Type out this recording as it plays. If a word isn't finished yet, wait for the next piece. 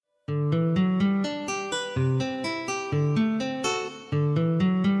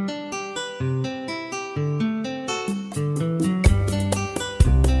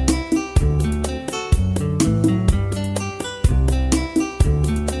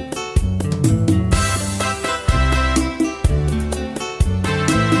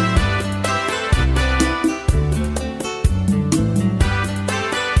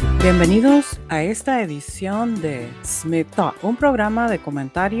Bienvenidos a esta edición de Smith Talk, un programa de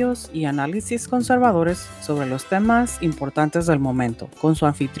comentarios y análisis conservadores sobre los temas importantes del momento, con su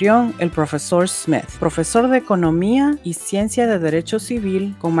anfitrión, el profesor Smith, profesor de economía y ciencia de derecho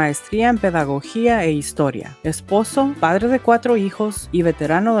civil con maestría en pedagogía e historia, esposo, padre de 4 hijos y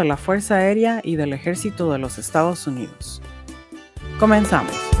veterano de la Fuerza Aérea y del Ejército de los Estados Unidos.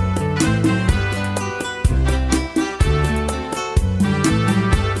 Comenzamos.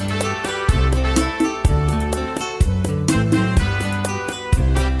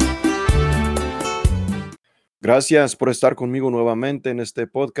 Gracias por estar conmigo nuevamente en este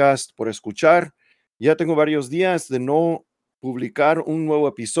podcast, por escuchar. Ya tengo varios días de no publicar un nuevo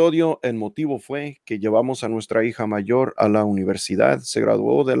episodio. El motivo fue que llevamos a nuestra hija mayor a la universidad. Se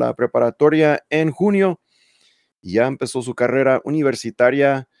graduó de la preparatoria en junio y ya empezó su carrera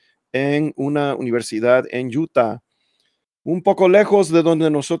universitaria en una universidad en Utah, un poco lejos de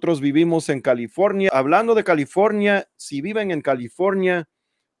donde nosotros vivimos en California. Hablando de California, si viven en California,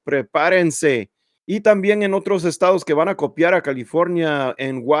 prepárense. Y también en otros estados que van a copiar a California,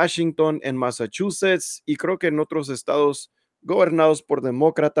 en Washington, en Massachusetts, y creo que en otros estados gobernados por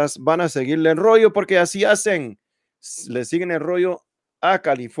demócratas van a seguirle el rollo, porque así hacen, le siguen el rollo a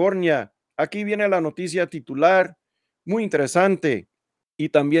California. Aquí viene la noticia titular, muy interesante y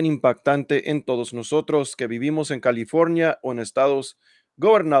también impactante en todos nosotros que vivimos en California o en estados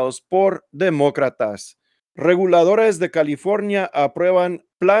gobernados por demócratas. Reguladores de California aprueban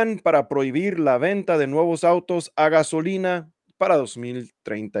plan para prohibir la venta de nuevos autos a gasolina para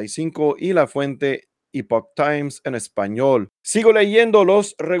 2035 y la fuente Epoch Times en español. Sigo leyendo.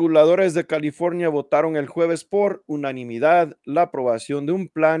 Los reguladores de California votaron el jueves por unanimidad la aprobación de un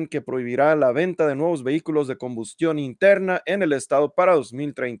plan que prohibirá la venta de nuevos vehículos de combustión interna en el estado para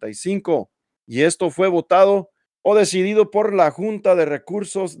 2035. Y esto fue votado o decidido por la Junta de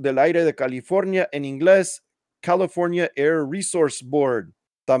Recursos del Aire de California, en inglés California Air Resource Board.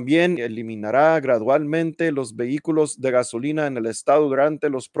 También eliminará gradualmente los vehículos de gasolina en el estado durante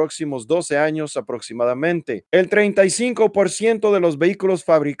los próximos 12 años aproximadamente. El 35% de los vehículos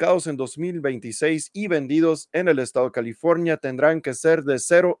fabricados en 2026 y vendidos en el estado de California tendrán que ser de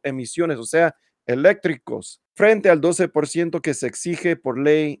 0 emisiones, o sea, eléctricos, frente al 12% que se exige por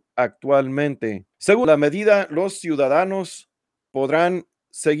ley actualmente. Según la medida, los ciudadanos podrán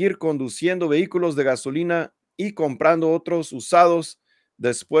seguir conduciendo vehículos de gasolina y comprando otros usados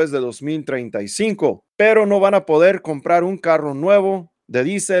después de 2035, pero no van a poder comprar un carro nuevo de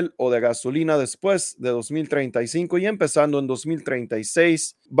diésel o de gasolina después de 2035 y empezando en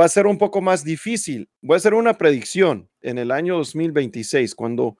 2036 va a ser un poco más difícil. Voy a hacer una predicción. En el año 2026,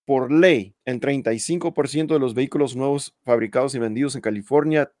 cuando por ley el 35% de los vehículos nuevos fabricados y vendidos en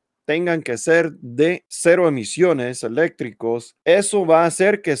California tengan que ser de 0 emisiones eléctricos, eso va a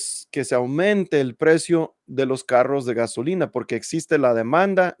hacer que se aumente el precio de los carros de gasolina, porque existe la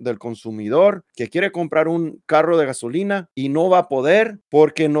demanda del consumidor que quiere comprar un carro de gasolina y no va a poder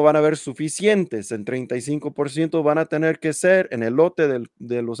porque no van a haber suficientes. El 35% van a tener que ser en el lote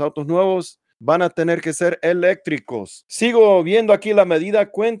de los autos nuevos, van a tener que ser eléctricos. Sigo viendo aquí la medida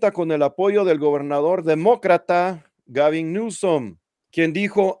cuenta con el apoyo del gobernador demócrata Gavin Newsome, quien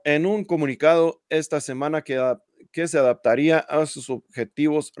dijo en un comunicado esta semana que se adaptaría a sus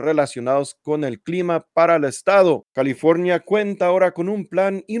objetivos relacionados con el clima para el estado. California cuenta ahora con un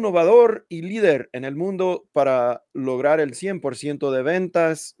plan innovador y líder en el mundo para lograr el 100% de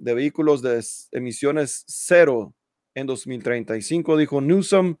ventas de vehículos de emisiones cero en 2035, dijo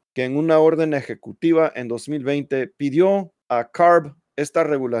Newsome, que en una orden ejecutiva en 2020 pidió a CARB esta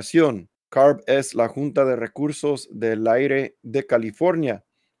regulación. CARB es la Junta de Recursos del Aire de California.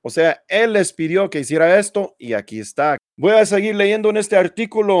 O sea, él les pidió que hiciera esto y aquí está. Voy a seguir leyendo en este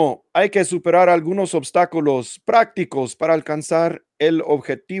artículo. Hay que superar algunos obstáculos prácticos para alcanzar el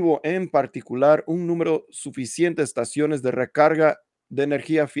objetivo, en particular un número suficiente de estaciones de recarga de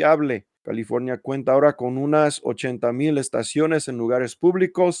energía fiable. California cuenta ahora con unas 80,000 estaciones en lugares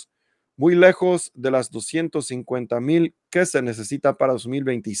públicos, muy lejos de las 250,000 que se necesita para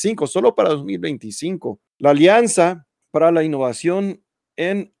 2025, solo para 2025. La Alianza para la Innovación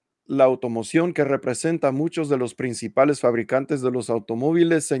en la Automoción, que representa a muchos de los principales fabricantes de los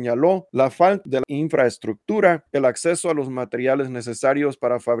automóviles, señaló la falta de infraestructura, el acceso a los materiales necesarios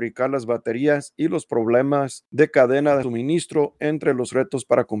para fabricar las baterías y los problemas de cadena de suministro entre los retos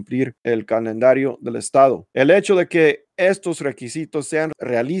para cumplir el calendario del estado. El hecho de que estos requisitos sean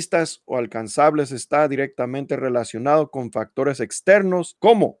realistas o alcanzables está directamente relacionado con factores externos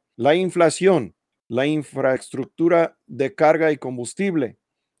como la inflación, la infraestructura de carga y combustible,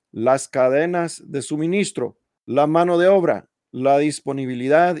 las cadenas de suministro, la mano de obra la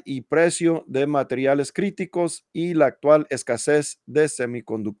disponibilidad y precio de materiales críticos y la actual escasez de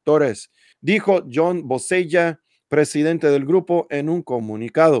semiconductores, dijo John Bosella, presidente del grupo, en un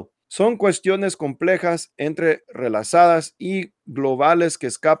comunicado. Son cuestiones complejas, entrelazadas y globales que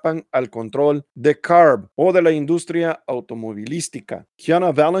escapan al control de CARB o de la industria automovilística.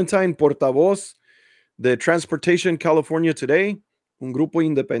 Kiana Valentine, portavoz de Transportation California Today, un grupo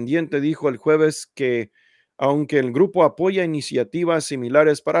independiente, dijo el jueves que aunque el grupo apoya iniciativas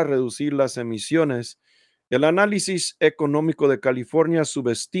similares para reducir las emisiones, el análisis económico de California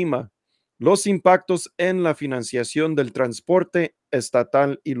subestima los impactos en la financiación del transporte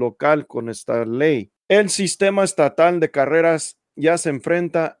estatal y local con esta ley. El sistema estatal de carreras ya se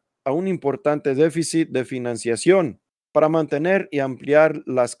enfrenta a un importante déficit de financiación para mantener y ampliar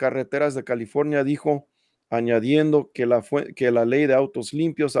las carreteras de California, dijo, añadiendo que la ley de autos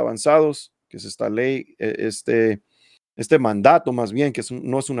limpios avanzados, que es esta ley, este mandato más bien, que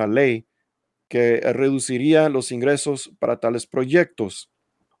no es una ley, que reduciría los ingresos para tales proyectos.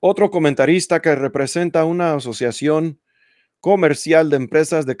 Otro comentarista que representa una asociación comercial de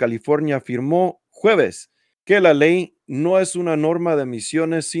empresas de California afirmó jueves que la ley no es una norma de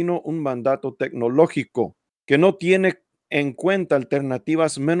emisiones, sino un mandato tecnológico que no tiene en cuenta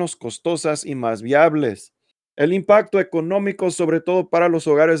alternativas menos costosas y más viables. El impacto económico, sobre todo para los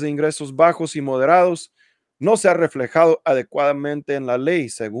hogares de ingresos bajos y moderados, no se ha reflejado adecuadamente en la ley,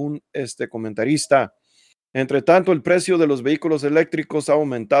 según este comentarista. Entre tanto, el precio de los vehículos eléctricos ha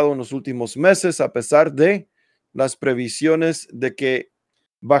aumentado en los últimos meses, a pesar de las previsiones de que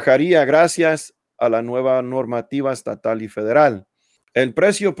bajaría gracias a la nueva normativa estatal y federal. El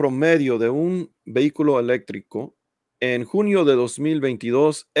precio promedio de un vehículo eléctrico en junio de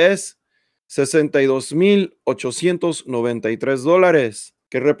 2022 es $62,893,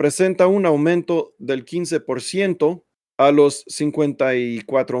 que representa un aumento del 15% a los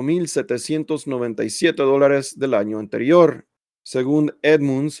 $54,797 del año anterior, según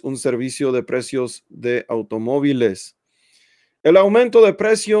Edmunds, un servicio de precios de automóviles. El aumento de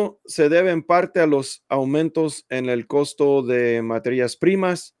precio se debe en parte a los aumentos en el costo de materias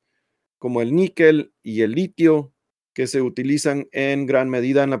primas, como el níquel y el litio, que se utilizan en gran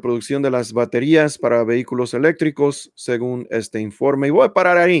medida en la producción de las baterías para vehículos eléctricos, según este informe. Y voy a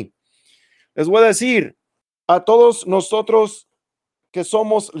parar ahí. Les voy a decir a todos nosotros que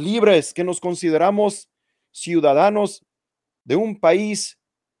somos libres, que nos consideramos ciudadanos de un país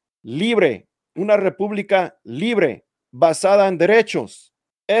libre, una república libre, basada en derechos.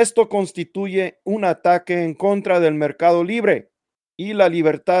 Esto constituye un ataque en contra del mercado libre y la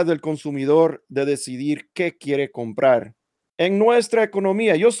libertad del consumidor de decidir qué quiere comprar. En nuestra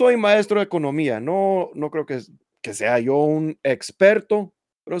economía, yo soy maestro de economía, no creo que sea yo un experto,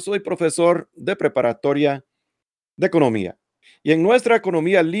 pero soy profesor de preparatoria de economía. Y en nuestra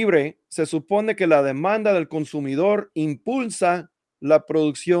economía libre se supone que la demanda del consumidor impulsa la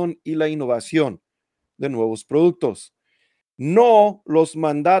producción y la innovación de nuevos productos, no los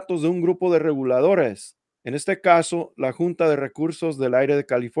mandatos de un grupo de reguladores, en este caso la Junta de Recursos del Aire de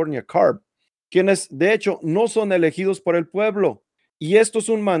California, CARB, quienes de hecho no son elegidos por el pueblo. Y esto es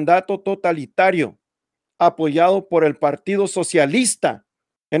un mandato totalitario apoyado por el Partido Socialista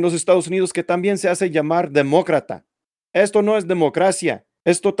en los Estados Unidos, que también se hace llamar demócrata. Esto no es democracia,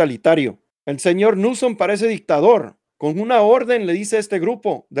 es totalitario. El señor Newsome parece dictador. Con una orden le dice a este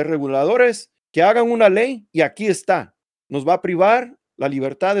grupo de reguladores que hagan una ley y aquí está. Nos va a privar la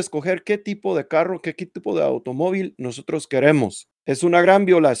libertad de escoger qué tipo de carro, qué tipo de automóvil nosotros queremos. Es una gran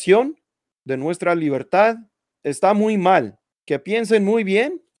violación de nuestra libertad. Está muy mal. Que piensen muy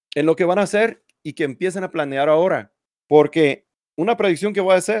bien en lo que van a hacer y que empiecen a planear ahora. Porque una predicción que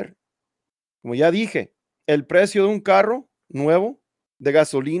voy a hacer, como ya dije, el precio de un carro nuevo de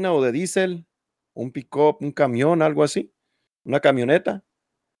gasolina o de diésel, un pick-up, un camión, algo así, una camioneta,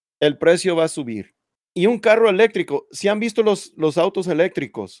 el precio va a subir. Y un carro eléctrico, si han visto los autos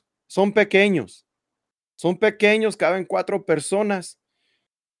eléctricos, son pequeños, caben 4 personas.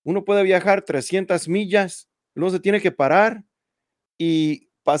 Uno puede viajar 300 millas, luego se tiene que parar y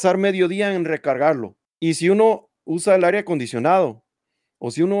pasar medio día en recargarlo. Y si uno usa el aire acondicionado,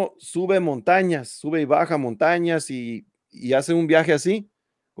 o si uno sube montañas, sube y baja montañas y hace un viaje así,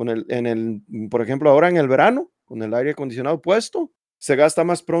 por ejemplo, ahora en el verano, con el aire acondicionado puesto, se gasta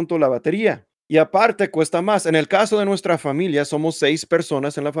más pronto la batería. Y aparte cuesta más. En el caso de nuestra familia, somos 6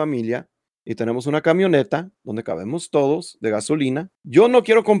 personas en la familia y tenemos una camioneta donde cabemos todos de gasolina. Yo no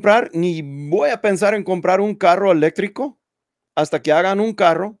quiero comprar ni voy a pensar en comprar un carro eléctrico hasta que hagan un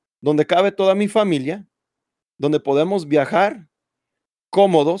carro donde cabe toda mi familia, donde podemos viajar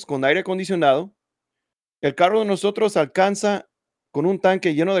cómodos con aire acondicionado El carro de nosotros alcanza con un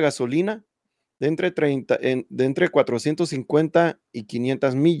tanque lleno de gasolina de entre 450 y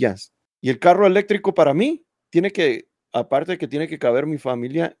 500 millas. Y el carro eléctrico para mí tiene que, aparte de que tiene que caber mi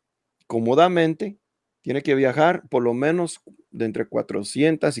familia cómodamente, tiene que viajar por lo menos de entre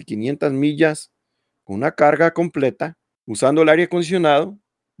 400 y 500 millas con una carga completa, usando el aire acondicionado,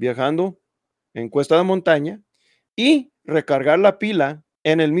 viajando en cuesta de montaña y recargar la pila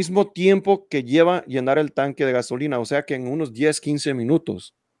en el mismo tiempo que lleva llenar el tanque de gasolina, o sea que en unos 10, 15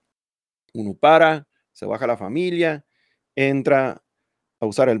 minutos uno para, se baja la familia, entra a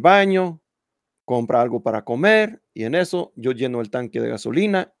usar el baño, compra algo para comer y en eso yo lleno el tanque de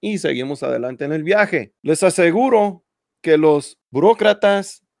gasolina y seguimos adelante en el viaje. Les aseguro que los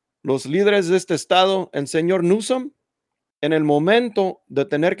burócratas, los líderes de este estado, el señor Newsome, en el momento de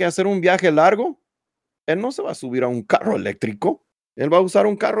tener que hacer un viaje largo, él no se va a subir a un carro eléctrico, él va a usar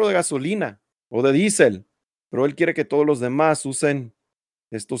un carro de gasolina o de diésel, pero él quiere que todos los demás usen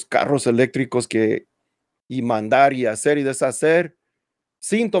estos carros eléctricos y mandar y hacer y deshacer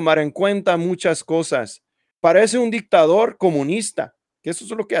sin tomar en cuenta muchas cosas. Parece un dictador comunista, que eso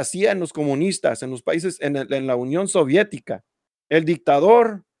es lo que hacían los comunistas en los países, en la Unión Soviética. El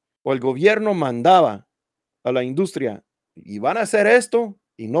dictador o el gobierno mandaba a la industria y van a hacer esto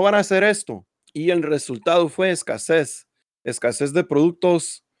y no van a hacer esto. Y el resultado fue escasez de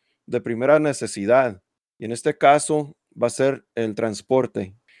productos de primera necesidad. Y en este caso va a ser el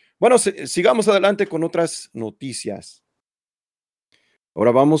transporte. Bueno, sigamos adelante con otras noticias.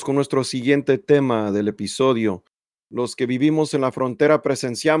 Ahora vamos con nuestro siguiente tema del episodio. Los que vivimos en la frontera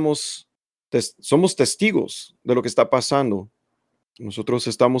presenciamos, somos testigos de lo que está pasando. Nosotros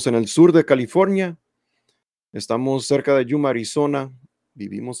estamos en el sur de California, estamos cerca de Yuma, Arizona,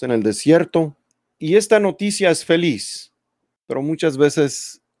 vivimos en el desierto y esta noticia es feliz, pero muchas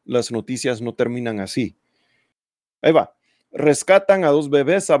veces las noticias no terminan así. Ahí va. Rescatan a 2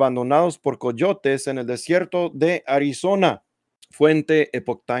 bebés abandonados por coyotes en el desierto de Arizona. Fuente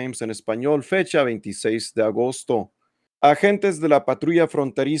Epoch Times en español, fecha 26 de agosto. Agentes de la patrulla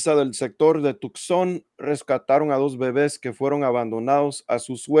fronteriza del sector de Tucson rescataron a 2 bebés que fueron abandonados a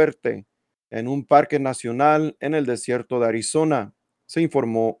su suerte en un parque nacional en el desierto de Arizona, se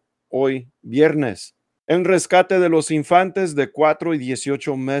informó hoy viernes. El rescate de los infantes de 4 y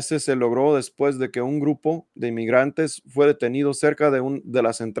 18 meses se logró después de que un grupo de inmigrantes fue detenido cerca de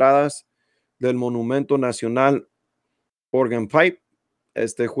las entradas del Monumento Nacional Organ Pipe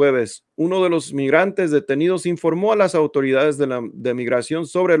este jueves. Uno de los migrantes detenidos informó a las autoridades de migración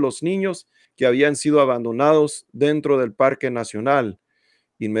sobre los niños que habían sido abandonados dentro del Parque Nacional.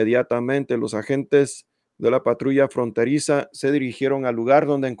 Inmediatamente los agentes de la patrulla fronteriza se dirigieron al lugar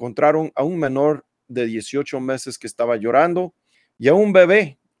donde encontraron a un menor de 18 meses que estaba llorando y a un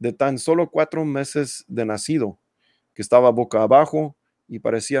bebé de tan solo 4 meses de nacido que estaba boca abajo y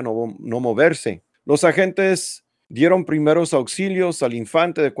parecía no moverse. Los agentes dieron primeros auxilios al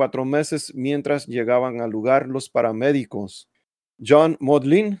infante de 4 meses mientras llegaban al lugar los paramédicos. John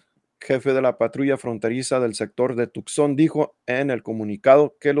Modlin, jefe de la patrulla fronteriza del sector de Tucson, dijo en el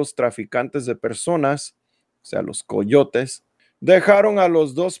comunicado que los traficantes de personas, o sea, los coyotes, dejaron a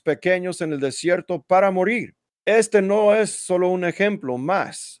los 2 pequeños en el desierto para morir. Este no es solo un ejemplo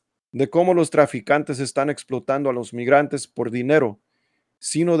más de cómo los traficantes están explotando a los migrantes por dinero,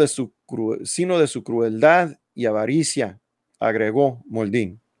 sino de su crueldad y avaricia, agregó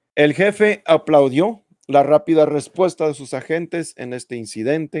Moldín. El jefe aplaudió la rápida respuesta de sus agentes en este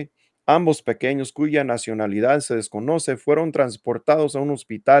incidente. Ambos pequeños, cuya nacionalidad se desconoce, fueron transportados a un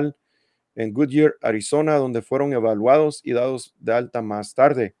hospital en Goodyear, Arizona, donde fueron evaluados y dados de alta más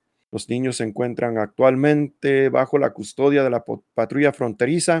tarde. Los niños se encuentran actualmente bajo la custodia de la patrulla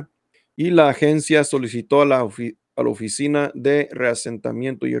fronteriza y la agencia solicitó a la Oficina de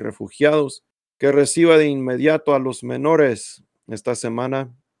Reasentamiento y Refugiados que reciba de inmediato a los menores. Esta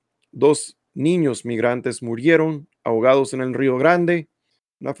semana, 2 niños migrantes murieron ahogados en el Río Grande,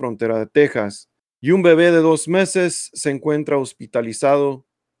 en la frontera de Texas, y un bebé de 2 meses se encuentra hospitalizado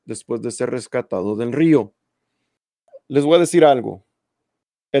después de ser rescatado del río. Les voy a decir algo.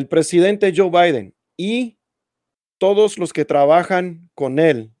 El presidente Joe Biden y todos los que trabajan con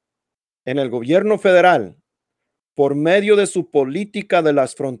él en el gobierno federal, por medio de su política de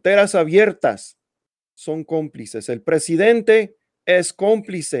las fronteras abiertas, son cómplices. El presidente es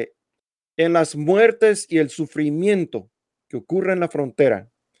cómplice en las muertes y el sufrimiento que ocurre en la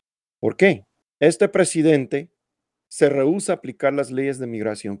frontera. ¿Por qué? Este presidente se rehúsa a aplicar las leyes de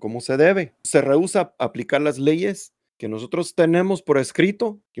migración como se debe. Se rehúsa a aplicar las leyes que nosotros tenemos por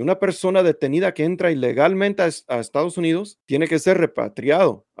escrito, que una persona detenida que entra ilegalmente a Estados Unidos tiene que ser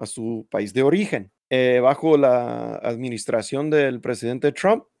repatriado a su país de origen. Bajo la administración del presidente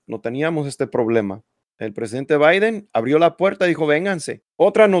Trump, no teníamos este problema. El presidente Biden abrió la puerta y dijo, vénganse.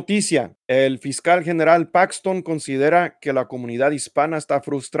 Otra noticia, el fiscal general Paxton considera que la comunidad hispana está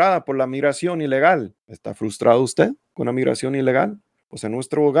frustrada por la migración ilegal. ¿Está frustrado usted con la migración ilegal? Pues en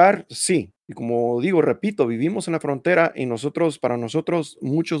nuestro hogar, sí. Y como digo, repito, vivimos en la frontera y para nosotros,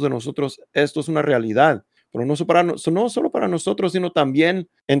 muchos de nosotros, esto es una realidad. Pero no solo para nosotros, sino también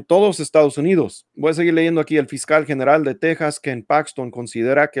en todos Estados Unidos. Voy a seguir leyendo aquí. El fiscal general de Texas, Ken Paxton,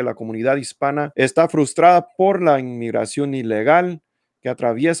 considera que la comunidad hispana está frustrada por la inmigración ilegal que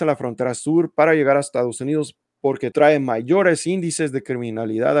atraviesa la frontera sur para llegar a Estados Unidos porque trae mayores índices de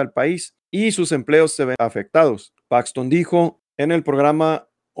criminalidad al país y sus empleos se ven afectados. Paxton dijo en el programa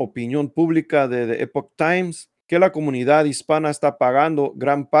Opinión Pública de The Epoch Times que la comunidad hispana está pagando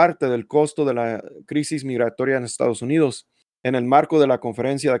gran parte del costo de la crisis migratoria en Estados Unidos en el marco de la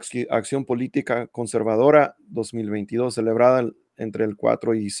Conferencia de Acción Política Conservadora 2022, celebrada entre el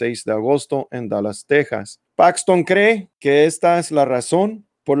 4 y 6 de agosto en Dallas, Texas. Paxton cree que esta es la razón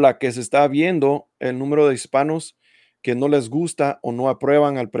por la que se está viendo el número de hispanos que no les gusta o no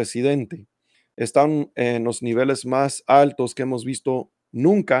aprueban al presidente. Están en los niveles más altos que hemos visto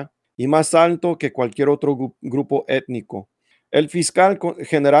nunca y más alto que cualquier otro grupo étnico. El fiscal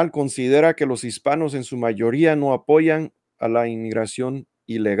general considera que los hispanos en su mayoría no apoyan a la inmigración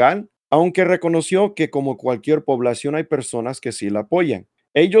ilegal, aunque reconoció que como cualquier población hay personas que sí la apoyan.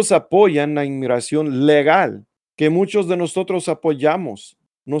 Ellos apoyan la inmigración legal, que muchos de nosotros apoyamos.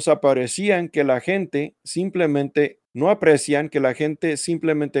 Nos aprecian que la gente simplemente, no aprecian que la gente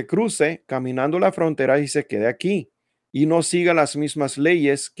simplemente cruce caminando la frontera y se quede aquí y no siga las mismas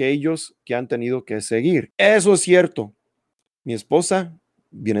leyes que ellos que han tenido que seguir. Eso es cierto. Mi esposa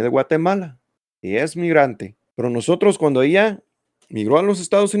viene de Guatemala y es migrante, pero nosotros cuando ella migró a los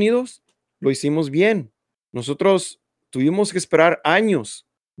Estados Unidos, lo hicimos bien. Nosotros tuvimos que esperar años,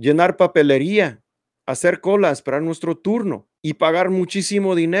 llenar papelería, hacer cola, esperar nuestro turno y pagar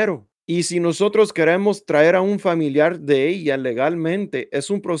muchísimo dinero. Y si nosotros queremos traer a un familiar de ella legalmente, es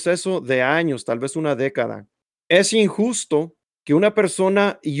un proceso de años, tal vez una década. Es injusto que una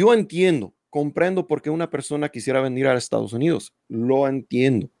persona, y yo entiendo, comprendo por qué una persona quisiera venir a Estados Unidos, lo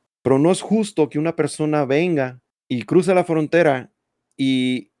entiendo, pero no es justo que una persona venga y cruce la frontera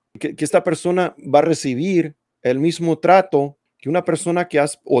y que esta persona va a recibir el mismo trato que una persona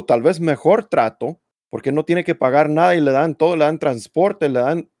o tal vez mejor trato, porque no tiene que pagar nada y le dan todo, le dan transporte,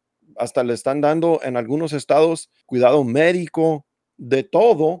 hasta le están dando en algunos estados cuidado médico, de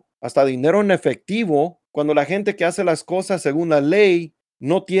todo, hasta dinero en efectivo, cuando la gente que hace las cosas según la ley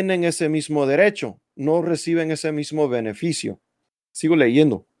no tienen ese mismo derecho, no reciben ese mismo beneficio. Sigo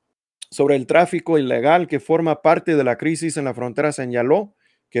leyendo. Sobre el tráfico ilegal que forma parte de la crisis en la frontera, señaló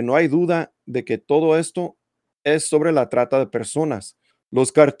que no hay duda de que todo esto es sobre la trata de personas.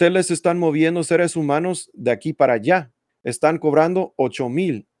 Los carteles están moviendo seres humanos de aquí para allá. Están cobrando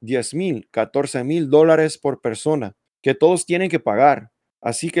 $8,000, $10,000, $14,000 por persona, que todos tienen que pagar.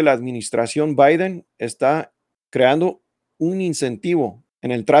 Así que la administración Biden está creando un incentivo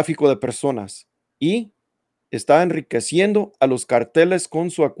en el tráfico de personas y está enriqueciendo a los carteles con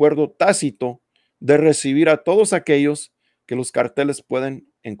su acuerdo tácito de recibir a todos aquellos que los carteles pueden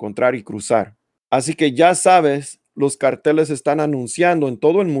encontrar y cruzar. Así que ya sabes, los carteles están anunciando en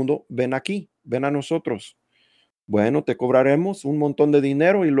todo el mundo, ven aquí, ven a nosotros. Bueno, te cobraremos un montón de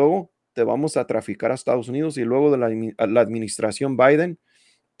dinero y luego te vamos a traficar a Estados Unidos y luego de la administración Biden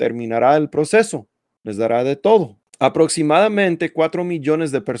terminará el proceso, les dará de todo. Aproximadamente 4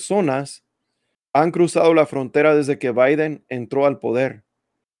 millones de personas han cruzado la frontera desde que Biden entró al poder.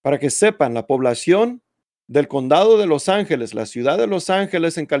 Para que sepan, la población del condado de Los Ángeles, la ciudad de Los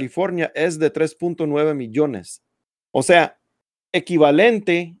Ángeles en California, es de 3.9 millones. O sea,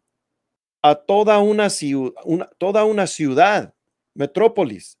 equivalente a toda una ciudad,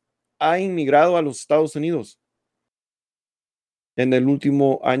 metrópolis, ha inmigrado a los Estados Unidos en el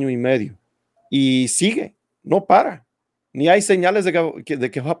último año y medio. Y sigue, no para. Ni hay señales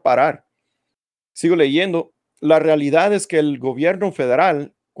de que va a parar. Sigo leyendo. La realidad es que el gobierno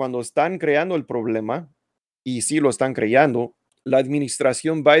federal, cuando están creando el problema, y sí lo están creando, la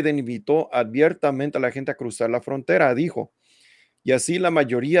administración Biden invitó abiertamente a la gente a cruzar la frontera, dijo. Y así la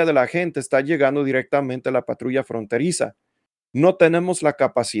mayoría de la gente está llegando directamente a la patrulla fronteriza. No tenemos la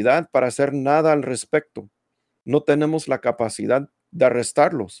capacidad para hacer nada al respecto. No tenemos la capacidad de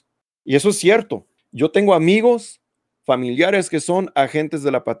arrestarlos. Y eso es cierto. Yo tengo amigos, familiares que son agentes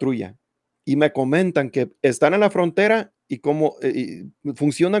de la patrulla y me comentan que están en la frontera y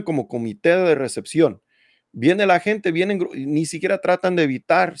funcionan como comité de recepción. Viene la gente, ni siquiera tratan de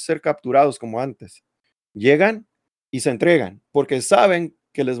evitar ser capturados como antes. Llegan y se entregan porque saben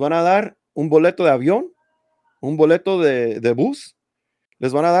que les van a dar un boleto de avión, un boleto de bus,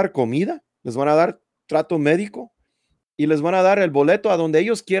 les van a dar comida, les van a dar trato médico y les van a dar el boleto a donde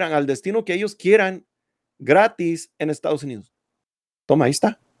ellos quieran, al destino que ellos quieran, gratis en Estados Unidos. Toma, ahí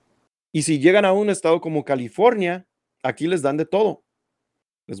está. Y si llegan a un estado como California, aquí les dan de todo.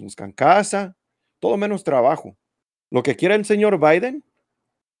 Les buscan casa, todo menos trabajo. Lo que quiere el señor Biden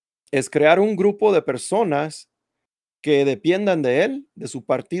es crear un grupo de personas que dependan de él, de su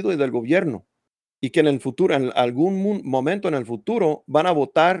partido y del gobierno, y que en el futuro, en algún momento en el futuro, van a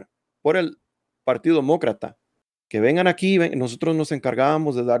votar por el Partido Demócrata. Que vengan aquí, nosotros nos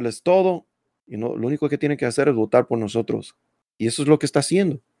encargamos de darles todo, y no, lo único que tienen que hacer es votar por nosotros. Y eso es lo que está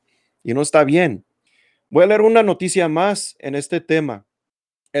haciendo, y no está bien. Voy a leer una noticia más en este tema.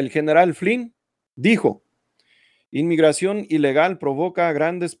 El general Flynn dijo: inmigración ilegal provoca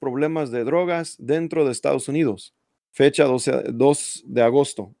grandes problemas de drogas dentro de Estados Unidos. Fecha 2 de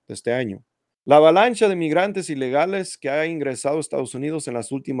agosto de este año. La avalancha de migrantes ilegales que ha ingresado a Estados Unidos en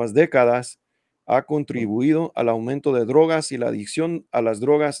las últimas décadas ha contribuido al aumento de drogas y la adicción a las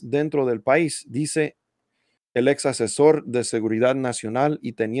drogas dentro del país, dice el ex asesor de Seguridad Nacional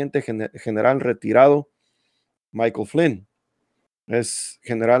y teniente general retirado Michael Flynn. Es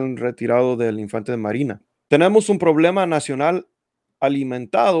general retirado del Infante de Marina. Tenemos un problema nacional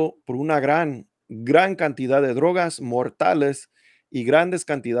alimentado por una gran cantidad de drogas mortales y grandes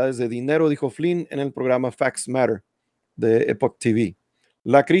cantidades de dinero, dijo Flynn en el programa Facts Matter de Epoch TV.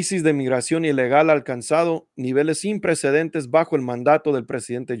 La crisis de migración ilegal ha alcanzado niveles sin precedentes bajo el mandato del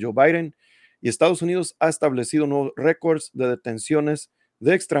presidente Joe Biden y Estados Unidos ha establecido nuevos récords de detenciones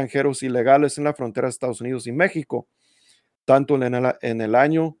de extranjeros ilegales en la frontera de Estados Unidos y México, tanto en el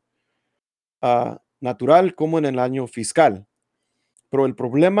año natural como en el año fiscal. Pero el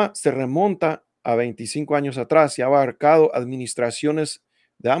problema se remonta a 25 años atrás y ha abarcado administraciones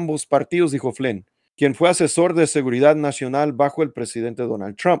de ambos partidos, dijo Flynn, quien fue asesor de seguridad nacional bajo el presidente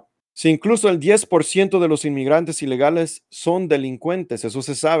Donald Trump. Si incluso el 10% de los inmigrantes ilegales son delincuentes, eso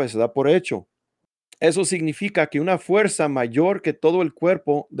se sabe, se da por hecho. Eso significa que una fuerza mayor que todo el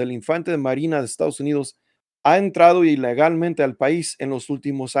cuerpo del Infante de Marina de Estados Unidos ha entrado ilegalmente al país en los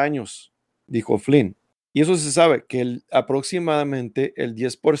últimos años, dijo Flynn. Y eso se sabe que aproximadamente el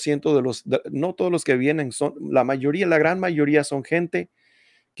 10% no todos los que vienen son, la gran mayoría son gente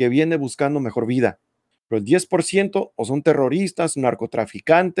que viene buscando mejor vida. Pero el 10% o son terroristas,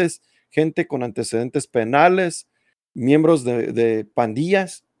 narcotraficantes, gente con antecedentes penales, miembros de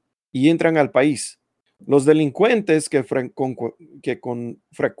pandillas y entran al país. Los delincuentes que con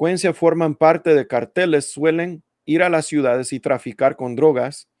frecuencia forman parte de carteles suelen ir a las ciudades y traficar con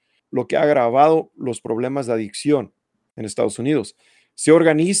drogas, lo que ha agravado los problemas de adicción en Estados Unidos. Se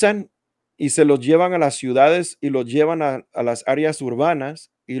organizan y se los llevan a las ciudades y los llevan a las áreas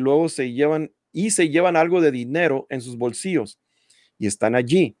urbanas y luego se llevan algo de dinero en sus bolsillos y están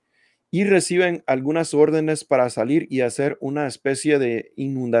allí y reciben algunas órdenes para salir y hacer una especie de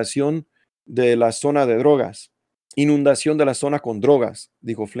inundación de la zona de drogas. Inundación de la zona con drogas,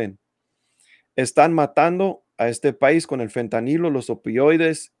 dijo Flynn. Están matando a este país con el fentanilo, los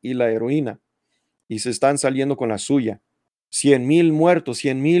opioides y la heroína y se están saliendo con la suya.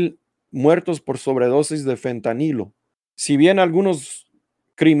 100,000 muertos por sobredosis de fentanilo. Si bien algunos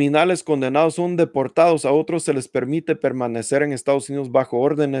criminales condenados son deportados, a otros se les permite permanecer en Estados Unidos bajo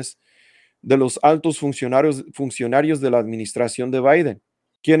órdenes de los altos funcionarios de la administración de Biden,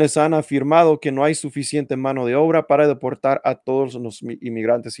 quienes han afirmado que no hay suficiente mano de obra para deportar a todos los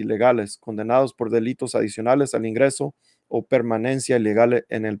inmigrantes ilegales condenados por delitos adicionales al ingreso o permanencia ilegal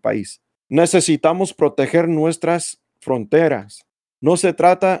en el país. Necesitamos proteger nuestras fronteras. No se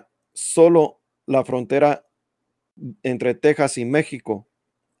trata solo la frontera entre Texas y México,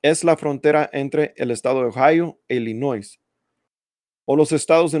 es la frontera entre el estado de Ohio e Illinois, o los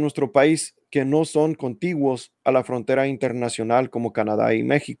estados de nuestro país que no son contiguos a la frontera internacional como Canadá y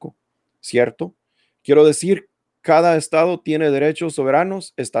México, ¿cierto? Quiero decir, cada estado tiene derechos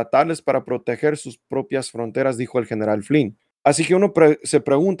soberanos estatales para proteger sus propias fronteras, dijo el general Flynn. Así que uno se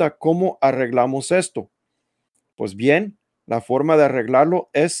pregunta, ¿cómo arreglamos esto? Pues bien, la forma de arreglarlo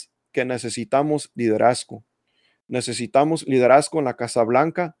es que necesitamos liderazgo. Necesitamos liderazgo en la Casa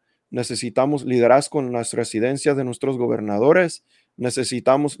Blanca, necesitamos liderazgo en las residencias de nuestros gobernadores,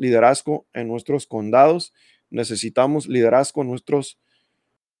 necesitamos liderazgo en nuestros condados, necesitamos liderazgo en nuestros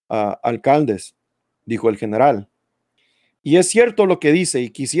alcaldes, dijo el general. Y es cierto lo que dice, y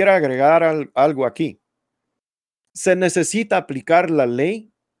quisiera agregar algo aquí. Se necesita aplicar la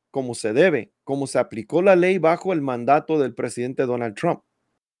ley como se debe, como se aplicó la ley bajo el mandato del presidente Donald Trump.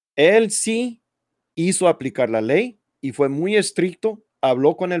 Él sí hizo aplicar la ley y fue muy estricto.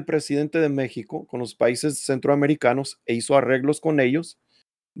 Habló con el presidente de México, con los países centroamericanos e hizo arreglos con ellos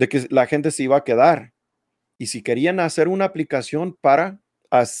de que la gente se iba a quedar. Y si querían hacer una aplicación para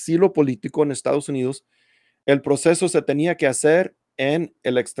asilo político en Estados Unidos, el proceso se tenía que hacer en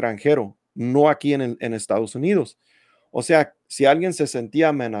el extranjero, no aquí en Estados Unidos. O sea, si alguien se sentía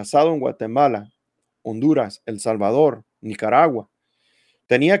amenazado en Guatemala, Honduras, El Salvador, Nicaragua,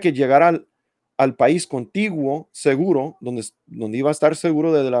 tenía que llegar al país contiguo, seguro, donde iba a estar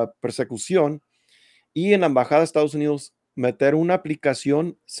seguro de la persecución, y en la embajada de Estados Unidos meter una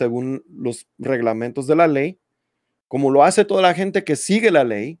aplicación según los reglamentos de la ley, como lo hace toda la gente que sigue la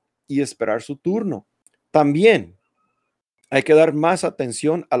ley, y esperar su turno. También hay que dar más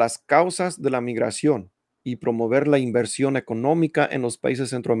atención a las causas de la migración y promover la inversión económica en los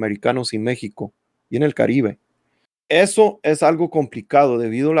países centroamericanos y México y en el Caribe. Eso es algo complicado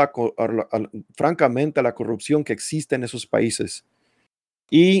debido francamente a la corrupción que existe en esos países.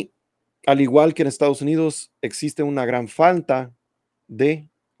 Y al igual que en Estados Unidos, existe una gran falta de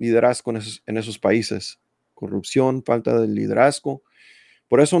liderazgo en esos países. Corrupción, falta de liderazgo.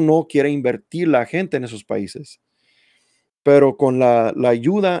 Por eso no quiere invertir la gente en esos países. Pero con la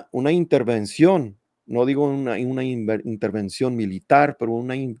ayuda, una intervención, no digo una intervención militar, pero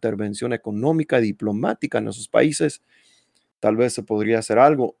una intervención económica, diplomática en esos países, tal vez se podría hacer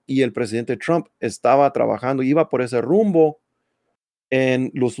algo. Y el presidente Trump estaba trabajando, iba por ese rumbo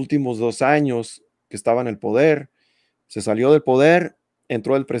en los últimos 2 años que estaba en el poder. Se salió del poder,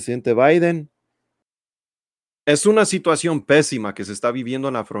 entró el presidente Biden. Es una situación pésima que se está viviendo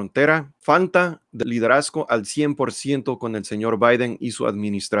en la frontera. Falta de liderazgo al 100% con el señor Biden y su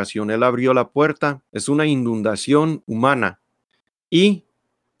administración. Él abrió la puerta. Es una inundación humana. ¿Y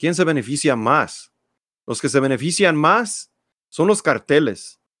quién se beneficia más? Los que se benefician más son los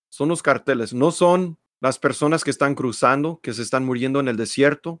carteles. Son los carteles. No son las personas que están cruzando, que se están muriendo en el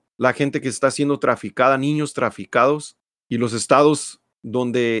desierto. La gente que está siendo traficada, niños traficados. Y los estados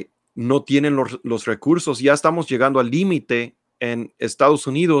donde no tienen los recursos. Ya estamos llegando al límite en Estados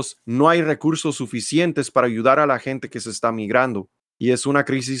Unidos. No hay recursos suficientes para ayudar a la gente que se está migrando. Y es una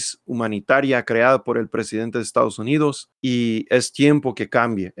crisis humanitaria creada por el presidente de Estados Unidos. Y es tiempo que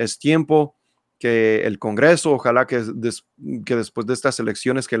cambie. Es tiempo que el Congreso, ojalá que después de estas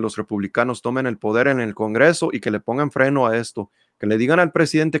elecciones, que los republicanos tomen el poder en el Congreso y que le pongan freno a esto. Que le digan al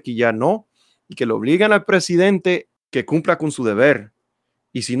presidente que ya no. Y que le obliguen al presidente que cumpla con su deber.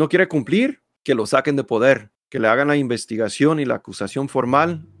 Y si no quiere cumplir, que lo saquen de poder, que le hagan la investigación y la acusación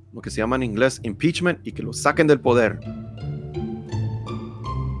formal, lo que se llama en inglés impeachment, y que lo saquen del poder.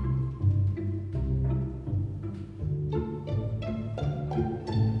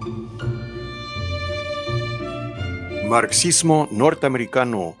 Marxismo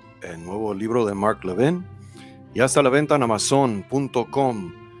norteamericano, el nuevo libro de Mark Levin, ya está a la venta en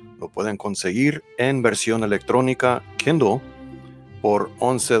amazon.com. Lo pueden conseguir en versión electrónica Kindle por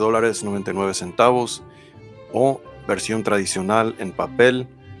 $11.99 o versión tradicional en papel,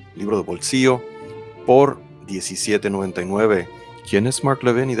 libro de bolsillo, por $17.99. ¿Quién es Mark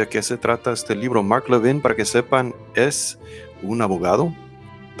Levin y de qué se trata este libro? Mark Levin, para que sepan, es un abogado.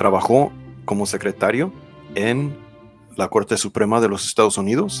 Trabajó como secretario en la Corte Suprema de los Estados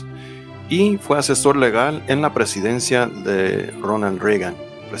Unidos y fue asesor legal en la presidencia de Ronald Reagan,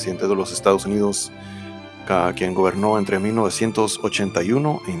 presidente de los Estados Unidos, quien gobernó entre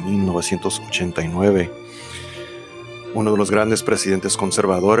 1981 y 1989. Uno de los grandes presidentes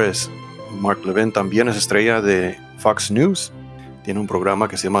conservadores. Mark Levin también es estrella de Fox News. Tiene un programa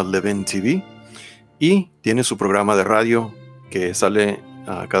que se llama Levin TV y tiene su programa de radio que sale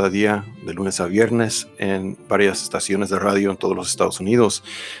cada día de lunes a viernes en varias estaciones de radio en todos los Estados Unidos.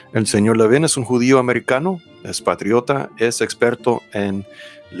 El señor Levin es un judío americano, es patriota, es experto en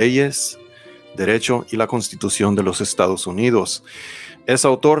leyes, derecho y la Constitución de los Estados Unidos. Es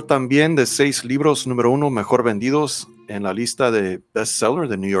autor también de 6 libros número 1 mejor vendidos en la lista de bestseller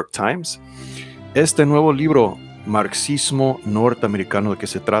de New York Times. Este nuevo libro, Marxismo norteamericano, ¿de qué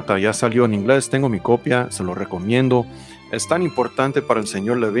se trata? Ya salió en inglés, tengo mi copia, se lo recomiendo. Es tan importante para el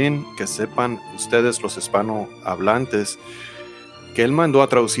señor Levin que sepan ustedes, los hispanohablantes, que él mandó a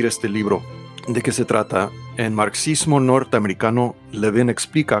traducir este libro. ¿De qué se trata? En Marxismo norteamericano, Levin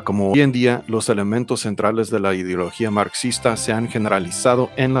explica cómo hoy en día los elementos centrales de la ideología marxista se han generalizado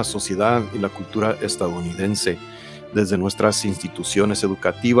en la sociedad y la cultura estadounidense, desde nuestras instituciones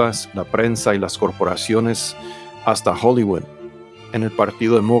educativas, la prensa y las corporaciones, hasta Hollywood, en el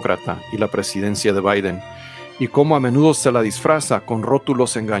Partido Demócrata y la presidencia de Biden. y cómo a menudo se la disfraza con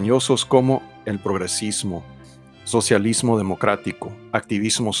rótulos engañosos como el progresismo, socialismo democrático,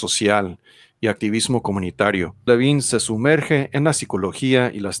 activismo social y activismo comunitario. Levin se sumerge en la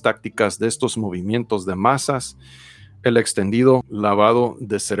psicología y las tácticas de estos movimientos de masas, el extendido lavado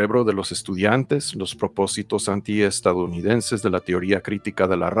de cerebro de los estudiantes, los propósitos antiestadounidenses de la teoría crítica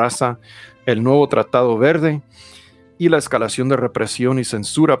de la raza, el nuevo Tratado Verde y la escalación de represión y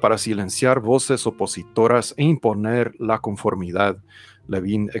censura para silenciar voces opositoras e imponer la conformidad.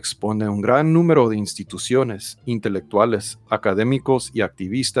 Levin expone un gran número de instituciones, intelectuales, académicos y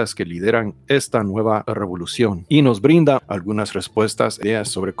activistas que lideran esta nueva revolución y nos brinda algunas respuestas, ideas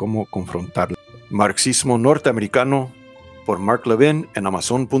sobre cómo confrontarla. Marxismo norteamericano por Mark Levin en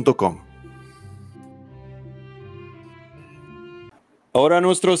Amazon.com. Ahora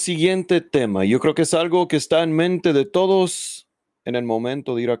nuestro siguiente tema. Yo creo que es algo que está en mente de todos en el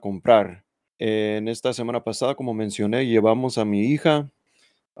momento de ir a comprar. En esta semana pasada, como mencioné, llevamos a mi hija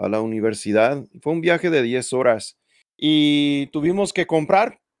a la universidad. Fue un viaje de 10 horas y tuvimos que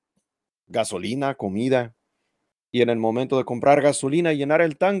comprar gasolina, comida. Y en el momento de comprar gasolina y llenar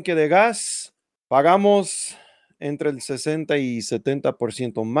el tanque de gas, pagamos entre el 60 y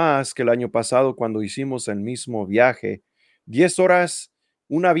 70% más que el año pasado cuando hicimos el mismo viaje. 10 horas,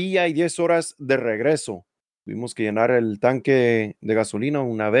 una vía y 10 horas de regreso. Tuvimos que llenar el tanque de gasolina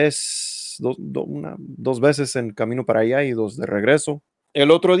una vez, dos veces en camino para allá y dos de regreso. El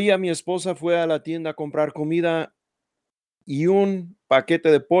otro día mi esposa fue a la tienda a comprar comida y un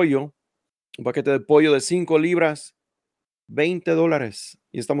paquete de pollo de 5 libras, $20.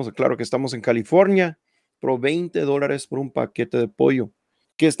 Y claro que estamos en California, pero $20 por un paquete de pollo.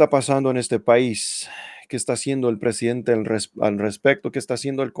 ¿Qué está pasando en este país? ¿Qué está haciendo el presidente al respecto? ¿Qué está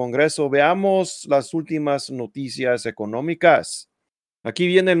haciendo el Congreso? Veamos las últimas noticias económicas. Aquí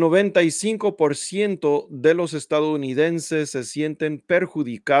viene: el 95% de los estadounidenses se sienten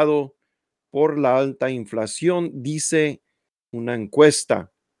perjudicados por la alta inflación, dice una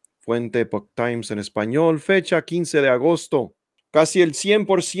encuesta. Fuente Epoch Times en español, fecha 15 de agosto. Casi el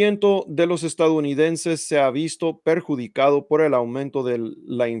 100% de los estadounidenses se ha visto perjudicado por el aumento de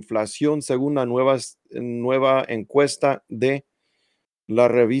la inflación, según la nueva encuesta de la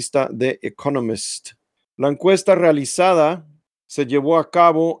revista The Economist. La encuesta realizada se llevó a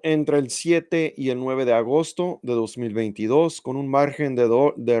cabo entre el 7 y el 9 de agosto de 2022 con un margen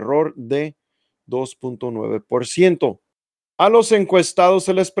de error de 2.9%. A los encuestados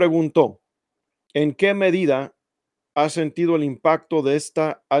se les preguntó en qué medida ha sentido el impacto de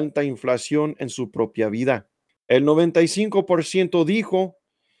esta alta inflación en su propia vida. El 95% dijo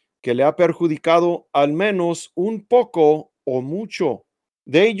que le ha perjudicado al menos un poco o mucho.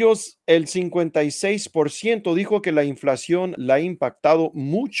 De ellos, el 56% dijo que la inflación la ha impactado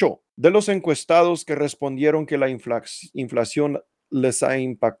mucho. De los encuestados que respondieron que la inflación les ha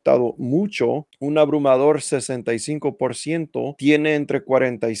impactado mucho, un abrumador 65% tiene entre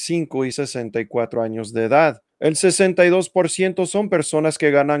 45 y 64 años de edad. El 62% son personas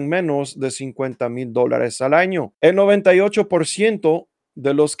que ganan menos de $50,000 al año. El 98%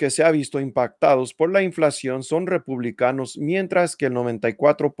 de los que se ha visto impactados por la inflación son republicanos, mientras que el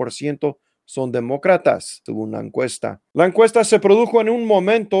 94% son demócratas, según una encuesta. La encuesta se produjo en un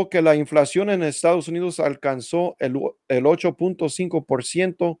momento que la inflación en Estados Unidos alcanzó el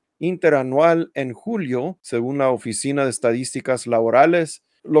 8.5% interanual en julio, según la Oficina de Estadísticas Laborales,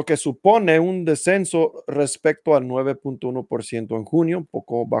 lo que supone un descenso respecto al 9.1% en junio,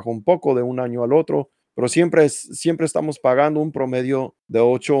 bajó un poco de un año al otro, pero siempre estamos pagando un promedio de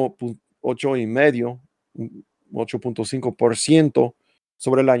 8.5%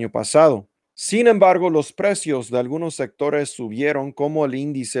 sobre el año pasado. Sin embargo, los precios de algunos sectores subieron, como el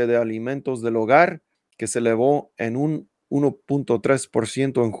índice de alimentos del hogar, que se elevó en un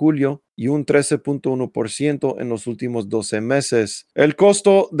 1.3% en julio y un 13.1% en los últimos 12 meses. El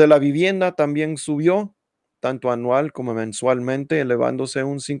costo de la vivienda también subió, tanto anual como mensualmente, elevándose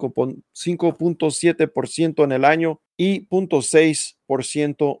un 5.7% en el año y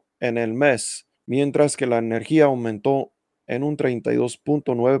 0.6% en el mes, mientras que la energía aumentó en un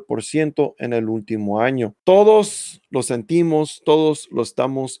 32.9% en el último año. Todos lo sentimos, todos lo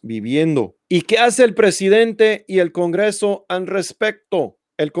estamos viviendo. ¿Y qué hace el presidente y el Congreso al respecto?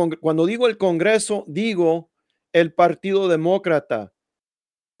 Cuando digo el Congreso, digo el Partido Demócrata.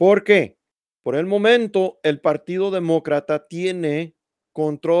 ¿Por qué? Por el momento, el Partido Demócrata tiene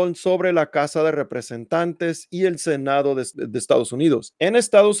control sobre la Casa de Representantes y el Senado de Estados Unidos. En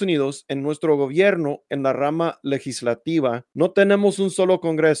Estados Unidos, en nuestro gobierno, en la rama legislativa, no tenemos un solo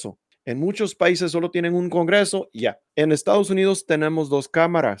Congreso. En muchos países solo tienen un Congreso y ya. En Estados Unidos tenemos dos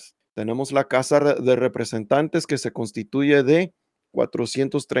cámaras. Tenemos la Casa de Representantes que se constituye de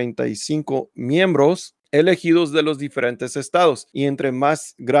 435 miembros elegidos de los diferentes estados. Y entre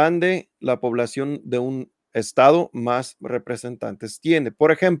más grande la población de un estado, más representantes tiene.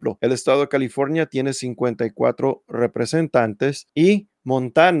 Por ejemplo, el estado de California tiene 54 representantes y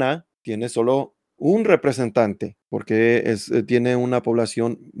Montana tiene solo un representante porque tiene una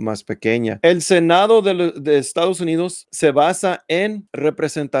población más pequeña. El Senado de Estados Unidos se basa en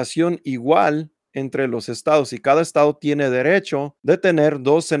representación igual entre los estados y cada estado tiene derecho de tener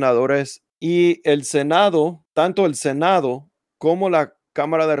 2 senadores y el Senado, tanto el Senado como la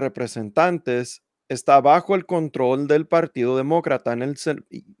Cámara de Representantes está bajo el control del Partido Demócrata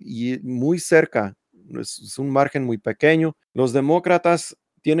y muy cerca, es un margen muy pequeño. Los demócratas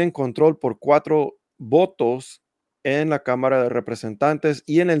tienen control por 4 votos en la Cámara de Representantes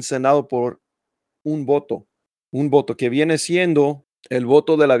y en el Senado por un voto que viene siendo el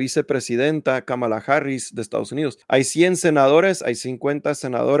voto de la vicepresidenta Kamala Harris de Estados Unidos. Hay 100 senadores, hay 50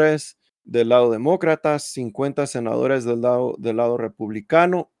 senadores del lado demócrata, 50 senadores del lado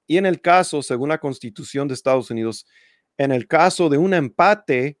republicano. Y en el caso, según la Constitución de Estados Unidos, en el caso de un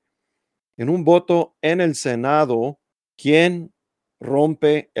empate en un voto en el Senado, ¿quién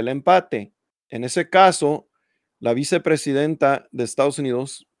rompe el empate? En ese caso, la vicepresidenta de Estados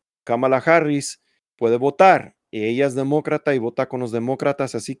Unidos, Kamala Harris, puede votar. Y ella es demócrata y vota con los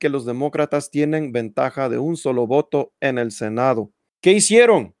demócratas, así que los demócratas tienen ventaja de un solo voto en el Senado. ¿Qué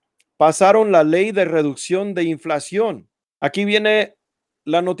hicieron? Pasaron la ley de reducción de inflación. Aquí viene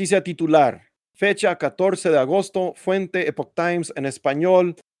la noticia titular. Fecha 14 de agosto, fuente Epoch Times en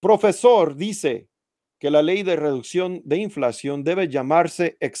español. Profesor dice que la ley de reducción de inflación debe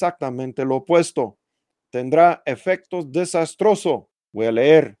llamarse exactamente lo opuesto. Tendrá efectos desastrosos. Voy a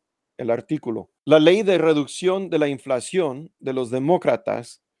leer el artículo. La ley de reducción de la inflación de los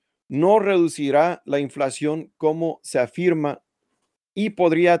demócratas no reducirá la inflación como se afirma y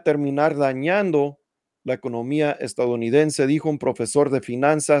podría terminar dañando la economía estadounidense, dijo un profesor de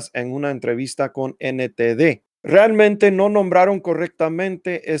finanzas en una entrevista con NTD. Realmente no nombraron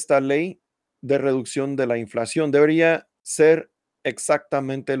correctamente esta ley de reducción de la inflación. Debería ser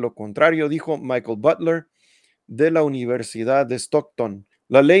exactamente lo contrario, dijo Michael Butler de la Universidad de Stockton.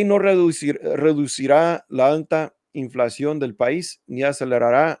 La ley no reducirá la alta inflación del país ni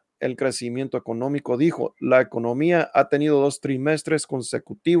acelerará el crecimiento económico, dijo. La economía ha tenido 2 trimestres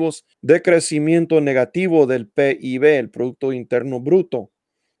consecutivos de crecimiento negativo del PIB, el Producto Interno Bruto,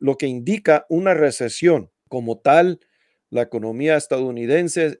 lo que indica una recesión. Como tal, la economía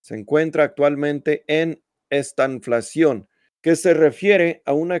estadounidense se encuentra actualmente en estanflación, que se refiere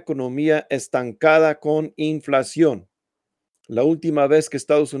a una economía estancada con inflación. La última vez que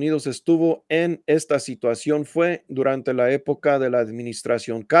Estados Unidos estuvo en esta situación fue durante la época de la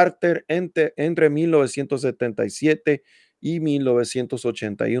administración Carter entre 1977 y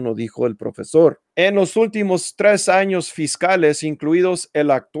 1981, dijo el profesor. En los últimos 3 años fiscales, incluidos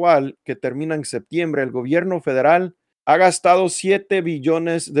el actual, que termina en septiembre, el gobierno federal ha gastado $7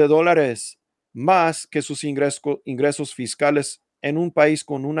 billones, más que sus ingresos fiscales en un país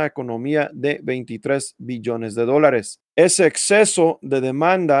con una economía de $23 billones. Ese exceso de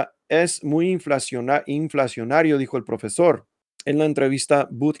demanda es muy inflacionario, dijo el profesor. En la entrevista,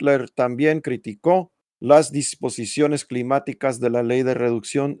 Butler también criticó las disposiciones climáticas de la ley de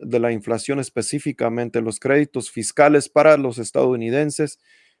reducción de la inflación, específicamente los créditos fiscales para los estadounidenses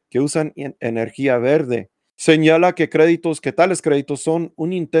que usan energía verde. Señala que tales créditos son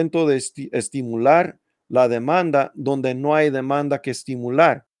un intento de estimular la demanda donde no hay demanda que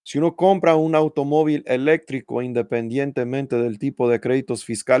estimular. Si uno compra un automóvil eléctrico independientemente del tipo de créditos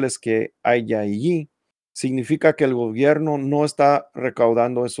fiscales que haya allí, significa que el gobierno no está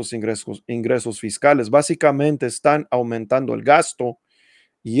recaudando esos ingresos fiscales. Básicamente están aumentando el gasto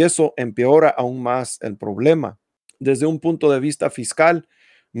y eso empeora aún más el problema. Desde un punto de vista fiscal,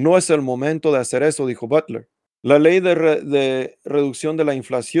 no es el momento de hacer eso, dijo Butler. La ley de reducción de la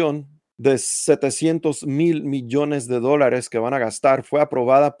inflación de $700 mil millones que van a gastar fue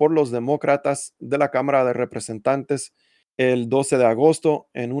aprobada por los demócratas de la Cámara de Representantes el 12 de agosto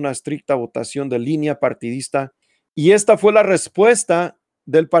en una estricta votación de línea partidista. Y esta fue la respuesta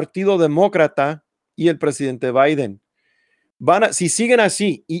del Partido Demócrata y el presidente Biden. Si siguen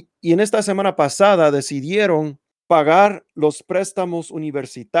así, y en esta semana pasada decidieron pagar los préstamos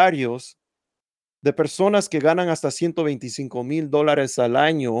universitarios de personas que ganan hasta $125,000 al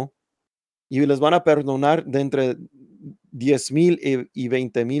año y les van a perdonar de entre $10,000 y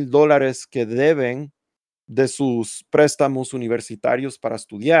 $20,000 que deben de sus préstamos universitarios para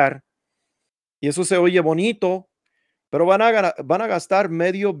estudiar. Y eso se oye bonito, pero van a gastar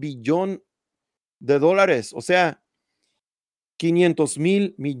 $500 billion, o sea,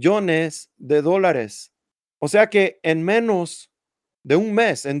 $500,000 millones. O sea que en menos de un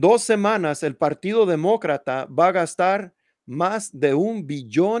mes, en 2 semanas, el Partido Demócrata va a gastar más de $1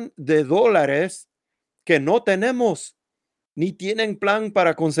 billón que no tenemos, ni tienen plan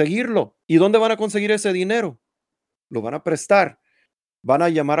para conseguirlo. ¿Y dónde van a conseguir ese dinero? Lo van a prestar. Van a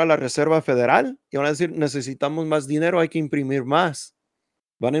llamar a la Reserva Federal y van a decir, necesitamos más dinero, hay que imprimir más.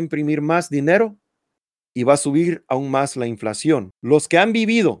 Van a imprimir más dinero y va a subir aún más la inflación. Los que han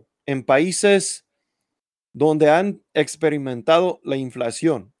vivido en países donde han experimentado la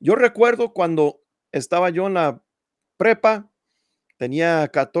inflación. Yo recuerdo cuando estaba yo en la prepa, tenía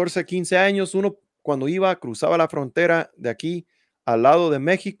 14, 15 años, uno cuando cruzaba la frontera de aquí al lado de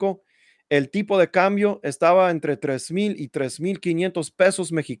México, el tipo de cambio estaba entre 3,000 y 3,500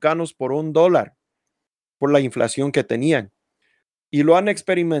 pesos mexicanos por $1 por la inflación que tenían. Y lo han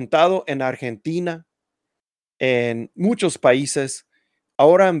experimentado en Argentina, en muchos países,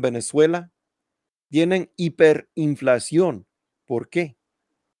 ahora en Venezuela, tienen hiperinflación. ¿Por qué?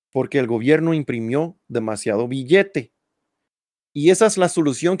 Porque el gobierno imprimió demasiado billete. Y esa es la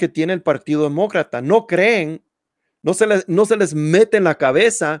solución que tiene el Partido Demócrata. No creen, no se les mete en la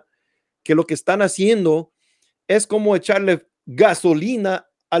cabeza que lo que están haciendo es como echarle gasolina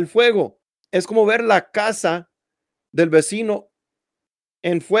al fuego. Es como ver la casa del vecino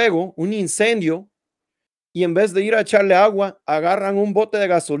en fuego, un incendio, y en vez de ir a echarle agua, agarran un bote de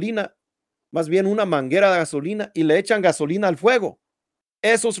gasolina, más bien una manguera de gasolina, y le echan gasolina al fuego.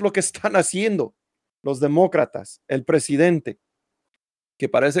 Eso es lo que están haciendo los demócratas, el presidente, que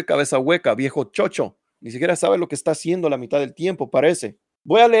parece cabeza hueca, viejo chocho, ni siquiera sabe lo que está haciendo la mitad del tiempo, parece.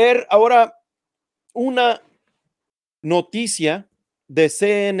 Voy a leer ahora una noticia de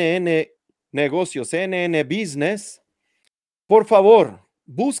CNN Negocios, CNN Business. Por favor,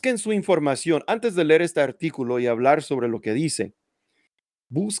 busquen su información. Antes de leer este artículo y hablar sobre lo que dice,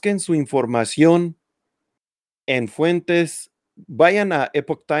 busquen su información en fuentes. Vayan a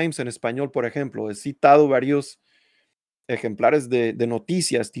Epoch Times en español, por ejemplo. He citado varios ejemplares de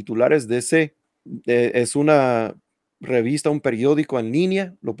noticias, titulares de ese. Es una revista, un periódico en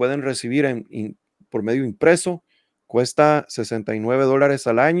línea. Lo pueden recibir por medio impreso. Cuesta $69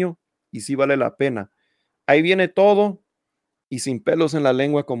 al año y sí vale la pena. Ahí viene todo y sin pelos en la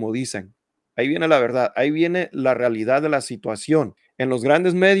lengua, como dicen. Ahí viene la verdad, ahí viene la realidad de la situación. En los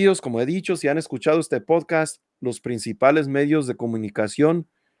grandes medios, como he dicho, si han escuchado este podcast, los principales medios de comunicación,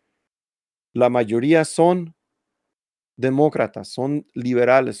 la mayoría son demócratas, son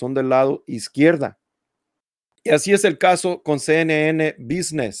liberales, son del lado izquierda. Y así es el caso con CNN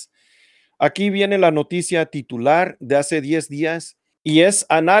Business. Aquí viene la noticia titular de hace 10 días y es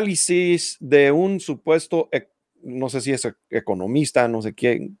análisis de un supuesto, no sé si es economista, no sé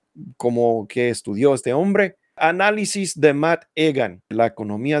qué, como que estudió este hombre. Análisis de Matt Egan. La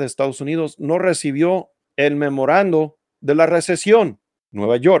economía de Estados Unidos no recibió el memorando de la recesión.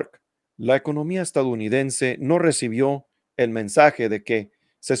 Nueva York. La economía estadounidense no recibió el mensaje de que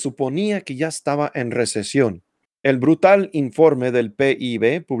se suponía que ya estaba en recesión. El brutal informe del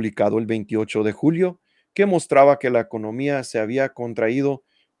PIB, publicado el 28 de julio, que mostraba que la economía se había contraído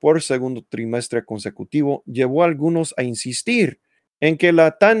por segundo trimestre consecutivo, llevó a algunos a insistir en que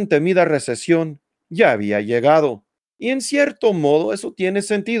la tan temida recesión ya había llegado. Y en cierto modo eso tiene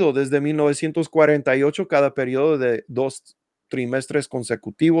sentido. Desde 1948, cada periodo de 2 trimestres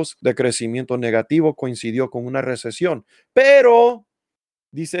consecutivos de crecimiento negativo coincidió con una recesión. Pero,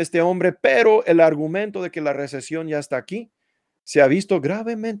 dice este hombre, pero el argumento de que la recesión ya está aquí se ha visto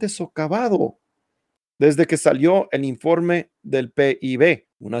gravemente socavado desde que salió el informe del PIB.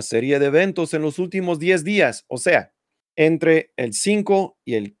 Una serie de eventos en los últimos 10 días, o sea, entre el 5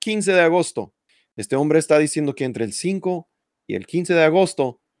 y el 15 de agosto. Este hombre está diciendo que entre el 5 y el 15 de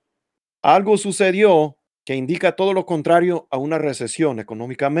agosto algo sucedió que indica todo lo contrario a una recesión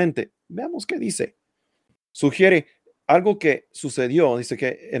económicamente. Veamos qué dice. Sugiere algo que sucedió, dice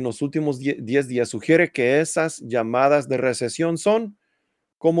que en los últimos 10 días sugiere que esas llamadas de recesión son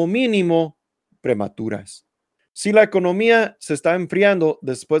como mínimo prematuras. Si la economía se está enfriando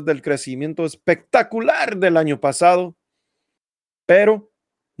después del crecimiento espectacular del año pasado, pero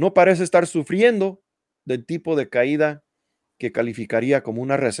no parece estar sufriendo del tipo de caída que calificaría como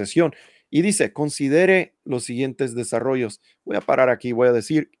una recesión. Y dice, considere los siguientes desarrollos. Voy a parar aquí, voy a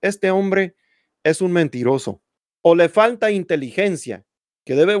decir, este hombre es un mentiroso o le falta inteligencia,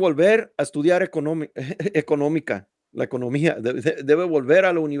 que debe volver a estudiar económica, la economía, debe volver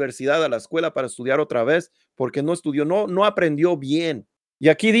a la universidad, a la escuela para estudiar otra vez, porque no estudió, no aprendió bien. Y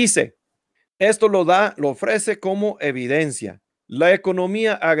aquí dice, Esto lo ofrece como evidencia. La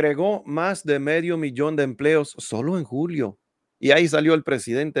economía agregó más de 500,000 de empleos solo en julio. Y ahí salió el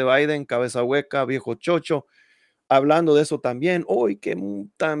presidente Biden, cabeza hueca, viejo chocho, hablando de eso también. Hoy que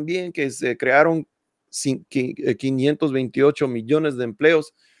también que se crearon 528 millones de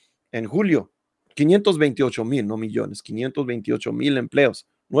empleos en julio. 528,000, no millones, 528,000 empleos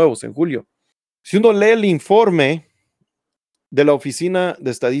nuevos en julio. Si uno lee el informe de la Oficina de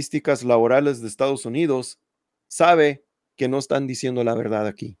Estadísticas Laborales de Estados Unidos, sabe que no están diciendo la verdad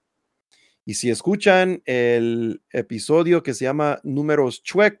aquí. Y si escuchan el episodio que se llama Números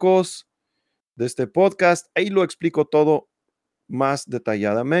Chuecos de este podcast, ahí lo explico todo más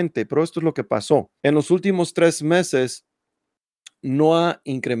detalladamente. Pero esto es lo que pasó. En los últimos 3 meses no ha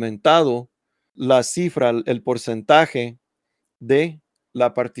incrementado la cifra, el porcentaje de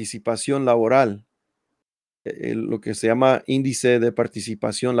la participación laboral, lo que se llama índice de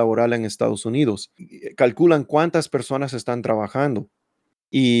participación laboral en Estados Unidos. Calculan cuántas personas están trabajando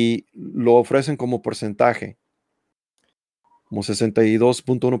y lo ofrecen como porcentaje. Como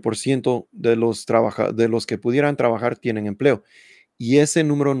 62.1% de los que pudieran trabajar tienen empleo. Y ese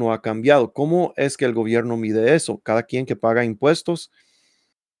número no ha cambiado. ¿Cómo es que el gobierno mide eso? Cada quien que paga impuestos,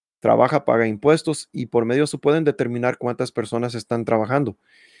 trabaja, paga impuestos y por medio de eso pueden determinar cuántas personas están trabajando.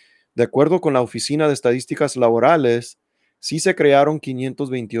 De acuerdo con la Oficina de Estadísticas Laborales, sí se crearon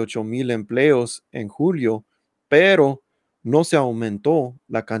 528,000 empleos en julio, pero no se aumentó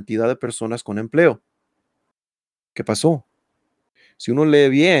la cantidad de personas con empleo. ¿Qué pasó? Si uno lee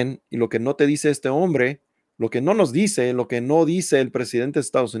bien y lo que no te dice este hombre, lo que no nos dice, lo que no dice el presidente de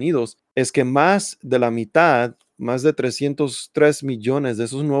Estados Unidos, es que más de la mitad, más de 303 millones de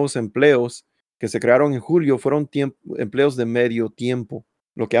esos nuevos empleos que se crearon en julio fueron empleos de medio tiempo.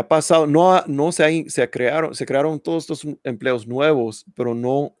 Lo que ha pasado, se crearon todos estos empleos nuevos, pero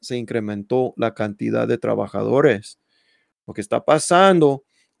no se incrementó la cantidad de trabajadores. Lo que está pasando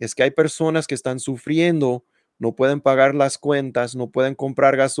es que hay personas que están sufriendo, no pueden pagar las cuentas, no pueden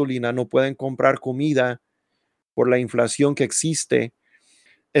comprar gasolina, no pueden comprar comida por la inflación que existe.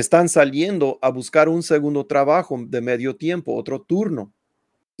 Están saliendo a buscar un segundo trabajo de medio tiempo, otro turno.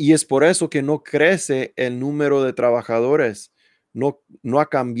 Y es por eso que no crece el número de trabajadores. No ha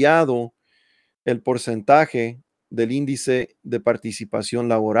cambiado el porcentaje del índice de participación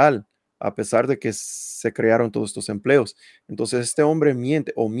laboral, a pesar de que se crearon todos estos empleos. Entonces, este hombre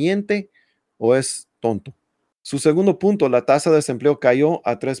miente o es tonto. Su segundo punto, la tasa de desempleo cayó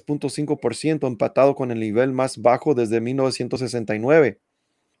a 3.5%, empatado con el nivel más bajo desde 1969.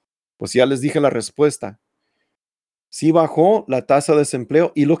 Pues ya les dije la respuesta. Sí bajó la tasa de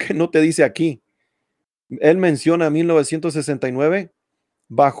desempleo y lo que no te dice aquí, él menciona 1969,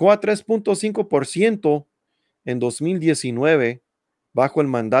 bajó a 3.5% en 2019, bajo el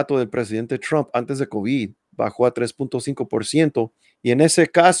mandato del presidente Trump antes de COVID, bajó a 3.5%. Y en ese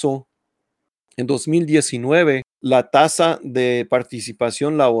caso, en 2019, la tasa de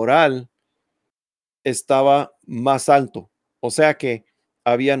participación laboral estaba más alto. O sea que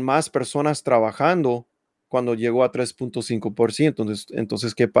habían más personas trabajando cuando llegó a 3.5%.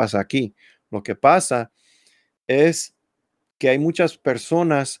 Entonces, ¿qué pasa aquí? Lo que pasa es que hay muchas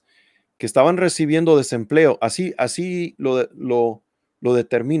personas que estaban recibiendo desempleo. Así lo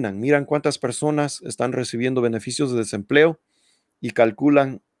determinan. Miran cuántas personas están recibiendo beneficios de desempleo y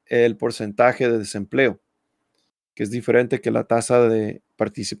calculan el porcentaje de desempleo, que es diferente que la tasa de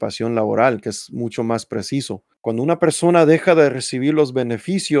participación laboral, que es mucho más preciso. Cuando una persona deja de recibir los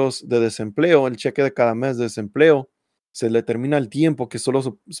beneficios de desempleo, el cheque de cada mes de desempleo, se le termina el tiempo que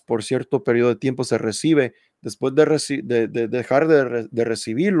solo por cierto periodo de tiempo se recibe. Después de dejar de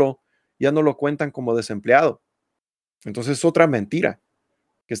recibirlo, ya no lo cuentan como desempleado. Entonces es otra mentira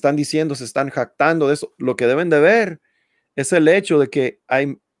que están diciendo, se están jactando de eso. Lo que deben de ver es el hecho de que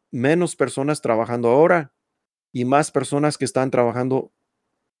hay menos personas trabajando ahora y más personas que están trabajando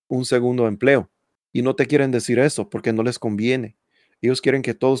un segundo empleo. Y no te quieren decir eso porque no les conviene. Ellos quieren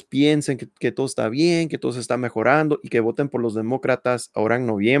que todos piensen que todo está bien, que todo se está mejorando y que voten por los demócratas ahora en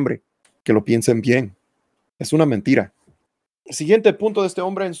noviembre, que lo piensen bien. Es una mentira. El siguiente punto de este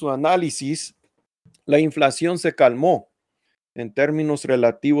hombre en su análisis, la inflación se calmó en términos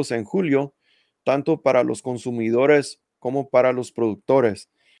relativos en julio, tanto para los consumidores como para los productores.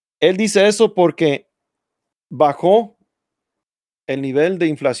 Él dice eso porque bajó el nivel de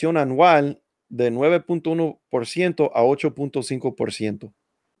inflación anual de 9.1% a 8.5%.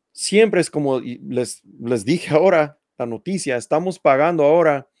 Siempre es como les dije ahora, la noticia, estamos pagando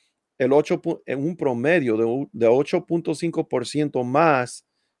ahora en un promedio de 8.5% más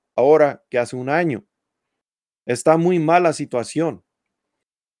ahora que hace un año. Está muy mala situación.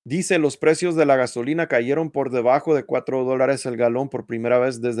 Dice, los precios de la gasolina cayeron por debajo de $4 el galón por primera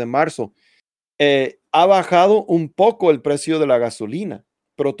vez desde marzo. Ha bajado un poco el precio de la gasolina,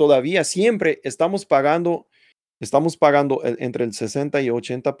 pero todavía siempre estamos pagando entre el 60 y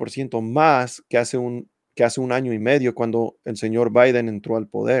 80% más que hace un año y medio cuando el señor Biden entró al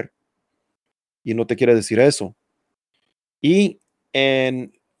poder. Y no te quiere decir eso. Y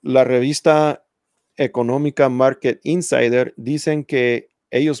en la revista económica Market Insider dicen que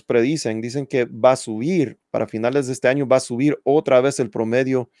ellos dicen que va a subir para finales de este año, va a subir otra vez el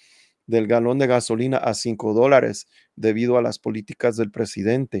promedio del galón de gasolina a $5 debido a las políticas del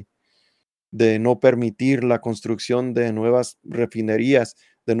presidente de no permitir la construcción de nuevas refinerías,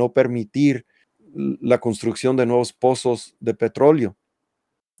 de no permitir la construcción de nuevos pozos de petróleo.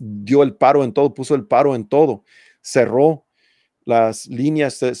 Dio el paro en todo, puso el paro en todo, cerró las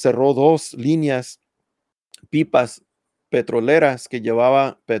líneas, cerró 2 líneas, pipas petroleras que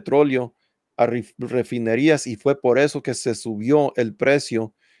llevaba petróleo a refinerías, y fue por eso que se subió el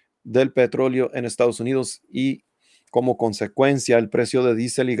precio del petróleo en Estados Unidos y como consecuencia el precio de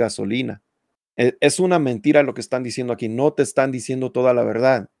diésel y gasolina. Es una mentira lo que están diciendo aquí, no te están diciendo toda la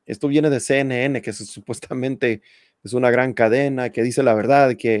verdad. Esto viene de CNN, que supuestamente es una gran cadena que dice la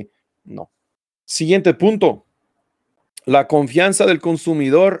verdad, que no. Siguiente punto. La confianza del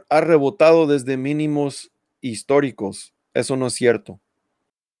consumidor ha rebotado desde mínimos históricos. Eso no es cierto.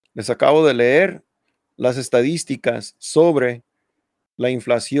 Les acabo de leer las estadísticas sobre la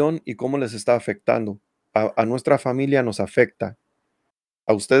inflación y cómo les está afectando. A nuestra familia nos afecta.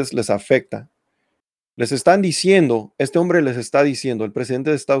 A ustedes les afecta. Les están diciendo, este hombre les está diciendo, el presidente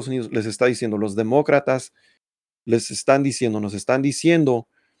de Estados Unidos les está diciendo, los demócratas les están diciendo, nos están diciendo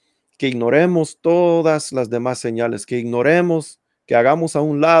que ignoremos todas las demás señales, que ignoremos, que hagamos a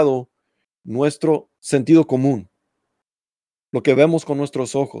un lado nuestro sentido común, lo que vemos con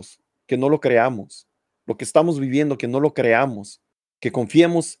nuestros ojos, que no lo creamos, lo que estamos viviendo, que no lo creamos, que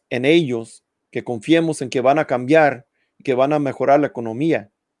confiemos en ellos, que confiemos en que van a cambiar, que van a mejorar la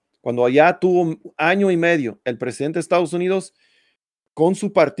economía. Cuando allá tuvo un año y medio el presidente de Estados Unidos con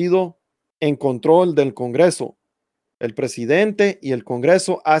su partido en control del Congreso, el presidente y el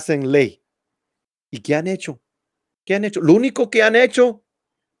Congreso hacen ley. ¿Y qué han hecho? ¿Qué han hecho? Lo único que han hecho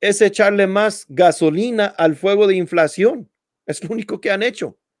es echarle más gasolina al fuego de inflación. Es lo único que han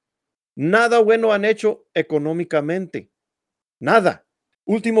hecho. Nada bueno han hecho económicamente. Nada.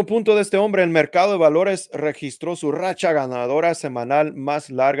 Último punto de este hombre, el mercado de valores registró su racha ganadora semanal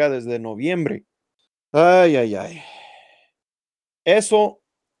más larga desde noviembre. Ay, ay, ay. Eso,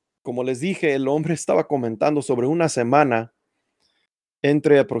 como les dije, el hombre estaba comentando sobre una semana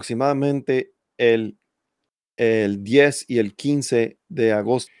entre aproximadamente el 10 y el 15 de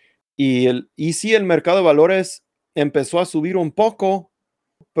agosto. Y sí, el mercado de valores empezó a subir un poco,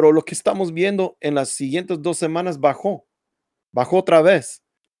 pero lo que estamos viendo en las siguientes 2 semanas bajó otra vez.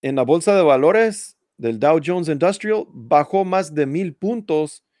 En la bolsa de valores del Dow Jones Industrial bajó más de 1,000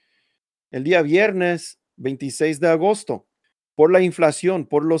 puntos el día viernes 26 de agosto por la inflación,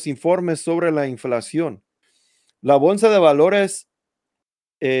 por los informes sobre la inflación. La bolsa de valores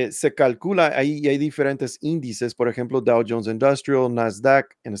se calcula, ahí hay diferentes índices, por ejemplo, Dow Jones Industrial,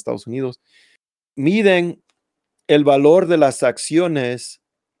 Nasdaq en Estados Unidos, miden el valor de las acciones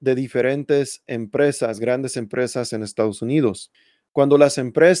de diferentes empresas, grandes empresas en Estados Unidos. Cuando las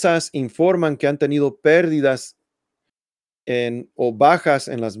empresas informan que han tenido pérdidas o bajas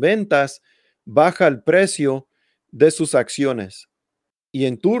en las ventas, baja el precio de sus acciones y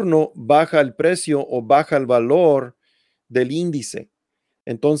en turno baja el precio o baja el valor del índice.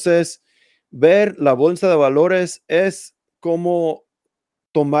 Entonces, ver la bolsa de valores es como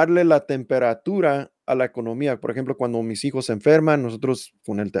tomarle la temperatura a la economía. Por ejemplo, cuando mis hijos se enferman, nosotros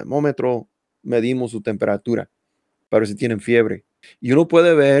con el termómetro medimos su temperatura para ver si tienen fiebre. Y uno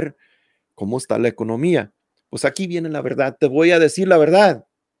puede ver cómo está la economía. Pues aquí viene la verdad. Te voy a decir la verdad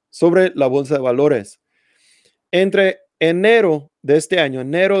sobre la bolsa de valores. Entre enero de este año,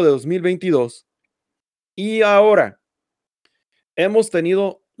 enero de 2022, y ahora, hemos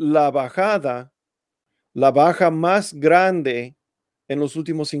tenido la baja más grande en los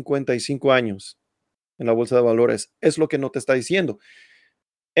últimos 55 años en la bolsa de valores. Es lo que no te está diciendo.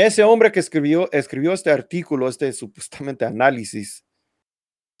 Ese hombre que escribió este artículo, este supuestamente análisis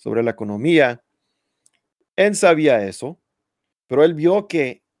sobre la economía, él sabía eso, pero él vio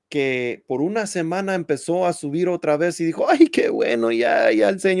que por una semana empezó a subir otra vez y dijo, ay, qué bueno, ya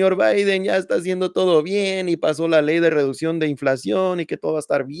el señor Biden ya está haciendo todo bien y pasó la ley de reducción de inflación y que todo va a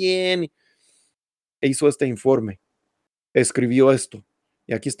estar bien. E hizo este informe, escribió esto.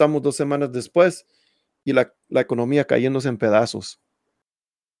 Y aquí estamos 2 semanas después y la economía cayéndose en pedazos.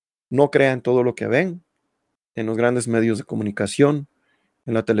 No crean todo lo que ven en los grandes medios de comunicación,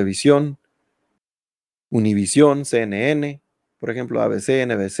 en la televisión, Univisión, CNN, por ejemplo, ABC,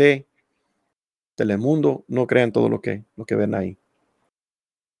 NBC, Telemundo. No crean todo lo que ven ahí.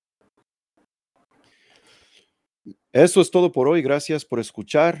 Eso es todo por hoy. Gracias por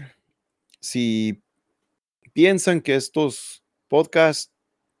escuchar. Si piensan que estos podcasts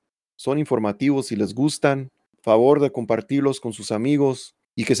son informativos y les gustan, favor de compartirlos con sus amigos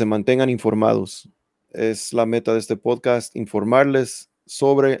y que se mantengan informados. Es la meta de este podcast, informarles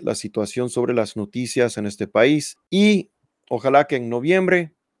sobre la situación, sobre las noticias en este país, y ojalá que en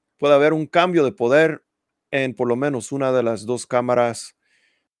noviembre pueda haber un cambio de poder en por lo menos una de las dos cámaras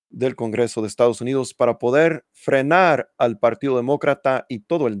del Congreso de Estados Unidos para poder frenar al Partido Demócrata y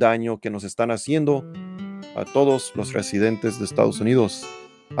todo el daño que nos están haciendo a todos los residentes de Estados Unidos.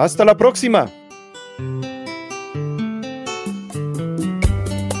 Hasta la próxima.